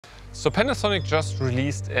So Panasonic just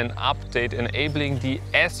released an update enabling the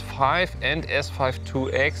S5 and S5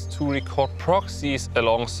 IIX to record proxies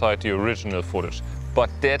alongside the original footage. But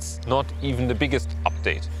that's not even the biggest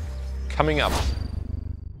update. Coming up.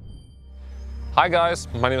 Hi guys,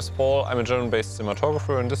 my name is Paul. I'm a German-based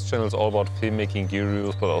cinematographer and this channel is all about filmmaking, gear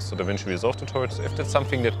reviews, but also DaVinci Resolve tutorials. If that's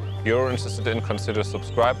something that you're interested in, consider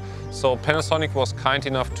subscribe. So Panasonic was kind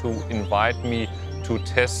enough to invite me to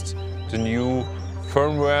test the new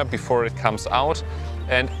firmware before it comes out,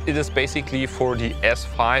 and it is basically for the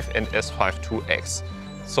S5 and S5 IIX.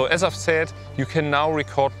 So as I've said, you can now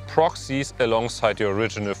record proxies alongside your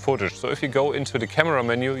original footage. So if you go into the camera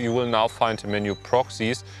menu, you will now find the menu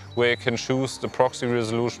proxies, where you can choose the proxy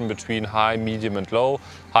resolution between high, medium and low.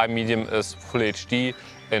 High, medium is Full HD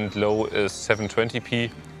and low is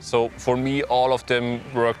 720p. So for me, all of them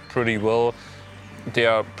work pretty well. They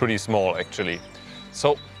are pretty small actually.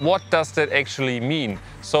 So what does that actually mean?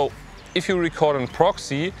 So if you record in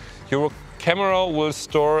proxy, your camera will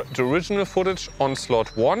store the original footage on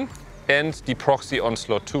slot 1 and the proxy on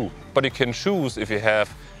slot 2. But you can choose, if you have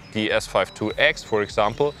the S5 IIX, for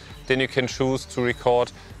example, then you can choose to record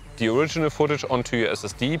the original footage onto your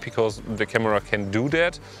SSD, because the camera can do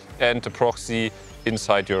that, and the proxy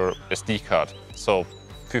inside your SD card. So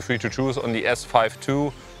feel free to choose. On the S5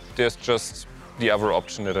 II, there's just the other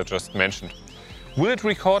option that I just mentioned. Will it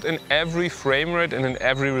record in every frame rate and in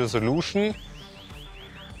every resolution?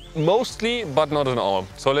 Mostly, but not in all.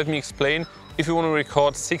 So let me explain. If you want to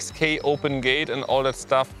record 6K open gate and all that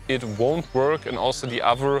stuff, it won't work, and also the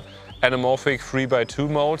other anamorphic 3x2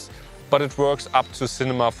 modes, but it works up to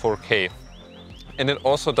Cinema 4K. And it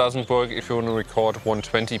also doesn't work if you want to record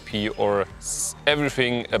 120p or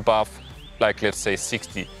everything above, like let's say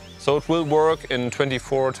 60. So it will work in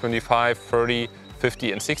 24, 25, 30,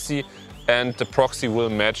 50 and 60, and the proxy will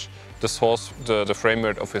match the source, the frame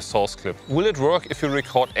rate of your source clip. Will it work if you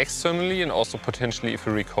record externally and also potentially if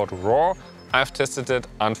you record RAW? I've tested it.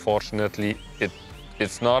 Unfortunately,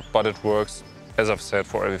 it's not, but it works, as I've said,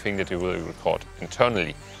 for everything that you will record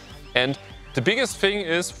internally. And the biggest thing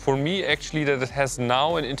is for me actually that it has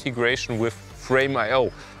now an integration with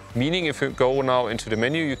Frame.io. Meaning if you go now into the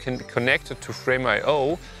menu, you can connect it to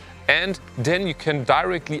Frame.io, and then you can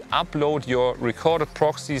directly upload your recorded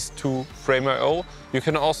proxies to Frame.io. You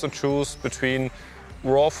can also choose between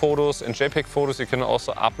RAW photos and JPEG photos. You can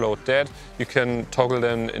also upload that. You can toggle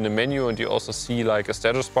them in the menu, and you also see like a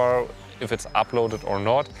status bar if it's uploaded or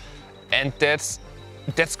not. And that's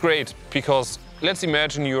great, because let's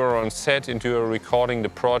imagine you're on set and you're recording the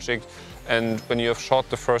project, and when you have shot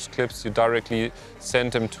the first clips, you directly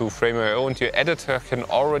send them to Frame.io, and your editor can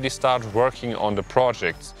already start working on the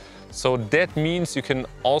projects. So that means you can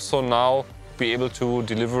also now be able to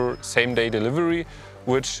deliver same-day delivery,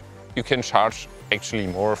 which you can charge actually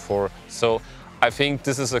more for. So I think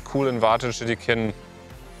this is a cool advantage that you can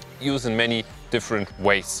use in many different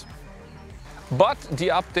ways. But the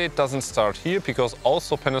update doesn't start here, because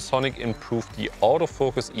also Panasonic improved the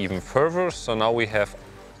autofocus even further. So now we have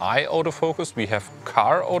Eye Autofocus, we have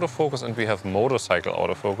car autofocus, and we have motorcycle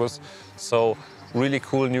autofocus. So really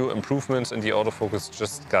cool new improvements, and the autofocus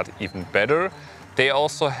just got even better. They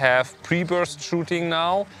also have pre-burst shooting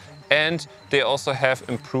now, and they also have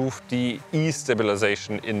improved the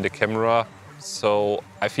e-stabilization in the camera. So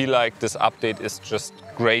I feel like this update is just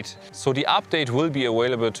great. So the update will be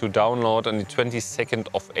available to download on the 22nd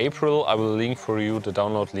of April. I will link for you the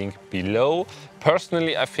download link below.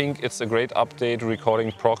 Personally, I think it's a great update.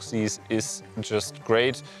 Recording proxies is just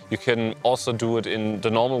great. You can also do it in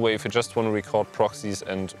the normal way if you just want to record proxies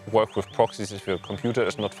and work with proxies if your computer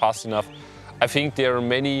is not fast enough. I think there are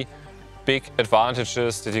many big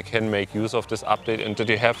advantages that you can make use of this update, and that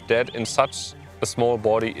you have that in such a small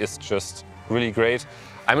body is just really great.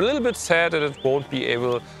 I'm a little bit sad that it won't be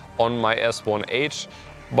able on my S1H,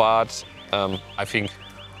 but I think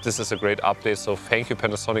this is a great update, so thank you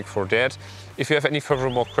Panasonic for that. If you have any further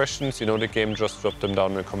more questions, you know the game, just drop them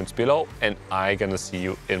down in the comments below, and I'm gonna see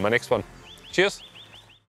you in my next one. Cheers!